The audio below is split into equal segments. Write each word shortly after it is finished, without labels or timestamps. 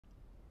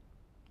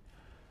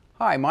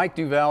Hi, Mike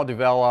Duval,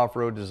 Duval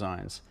Off-Road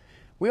Designs.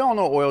 We all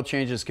know oil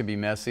changes can be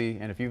messy,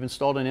 and if you've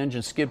installed an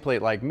engine skid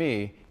plate like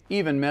me,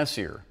 even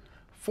messier.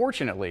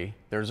 Fortunately,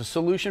 there's a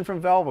solution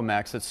from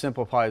ValvoMax that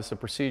simplifies the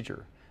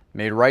procedure.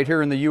 Made right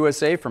here in the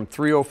USA from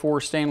 304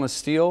 stainless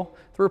steel,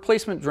 the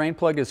replacement drain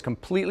plug is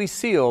completely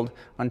sealed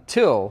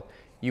until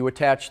you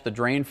attach the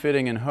drain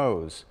fitting and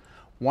hose.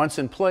 Once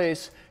in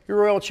place,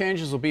 your oil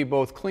changes will be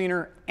both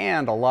cleaner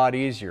and a lot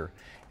easier.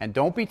 And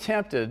don't be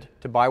tempted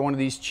to buy one of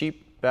these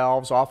cheap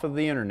valves off of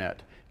the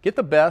internet. Get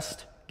the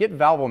best, get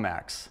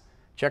ValvoMax.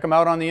 Check them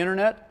out on the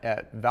internet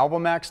at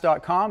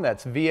valvomax.com.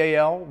 That's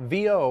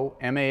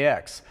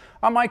ValvoMax.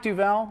 I'm Mike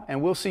Duval,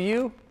 and we'll see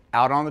you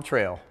out on the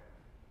trail.